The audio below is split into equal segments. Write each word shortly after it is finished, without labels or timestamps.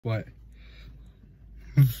What?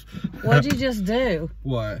 What'd you just do?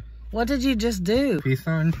 What? What did you just do? Peace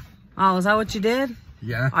sign? Oh, is that what you did?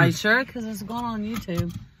 Yeah. Are you sure? Because it's going on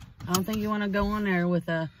YouTube. I don't think you want to go on there with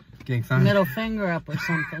a gang sign? middle finger up or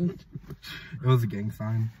something. It was a gang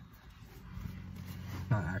sign.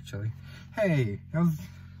 Not actually. Hey,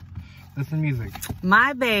 listen music.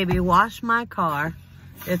 My baby washed my car.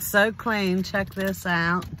 It's so clean. Check this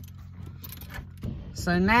out.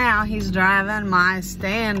 So now he's driving my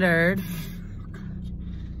Standard,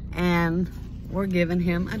 and we're giving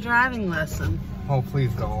him a driving lesson. Oh,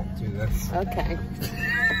 please don't do this. Okay.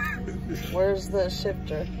 Where's the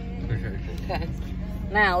shifter? Okay. Okay.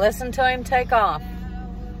 Now listen to him take off.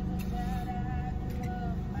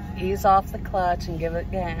 Ease off the clutch and give it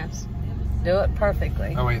gas. Do it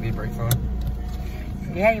perfectly. Oh wait, the brakes on.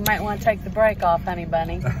 Yeah, you might want to take the brake off, honey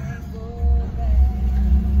bunny.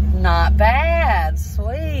 Not bad.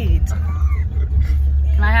 Sweet.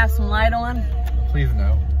 Can I have some light on? Please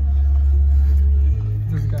no.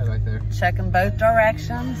 There's a guy right there. Checking both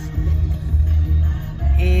directions.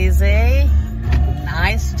 Easy.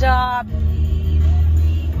 Nice job.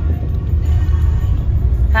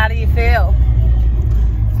 How do you feel?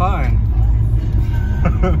 Fine.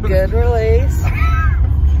 Good release.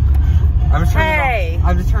 I'm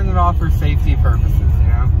just turning it off for safety purposes, you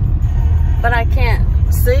know? But I can't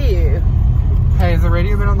see you. Hey, has the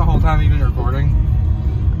radio been on the whole time you've been recording?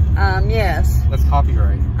 Yes. That's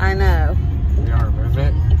copyright. I know. We don't remove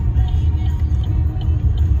it.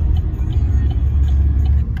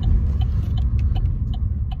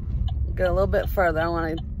 Go a little bit further. I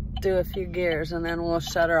want to do a few gears and then we'll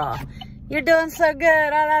shut her off. You're doing so good.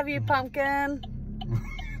 I love you, Pumpkin.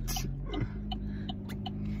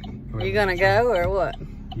 Are you gonna go or what?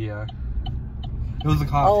 Yeah. It was a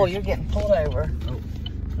cop. Oh, you're getting pulled over. Oh.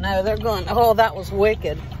 No, they're going. Oh, that was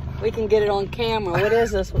wicked. We can get it on camera. What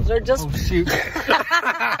is this? Was there just? Oh shoot.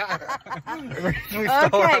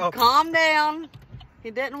 Okay, calm down. He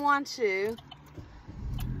didn't want you.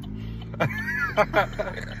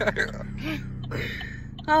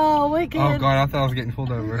 Oh, wicked. Oh god, I thought I was getting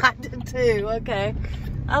pulled over. I did too. Okay.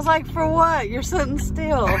 I was like, for what? You're sitting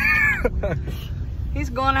still. He's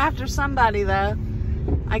going after somebody though.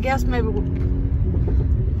 I guess maybe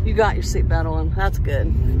you got your seatbelt on. That's good.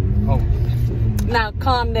 Oh. Now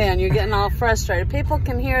calm down. You're getting all frustrated. People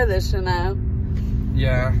can hear this, you know.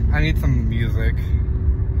 Yeah, I need some music.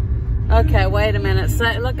 Okay, wait a minute.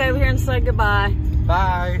 Look over here and say goodbye.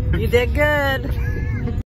 Bye. You did good.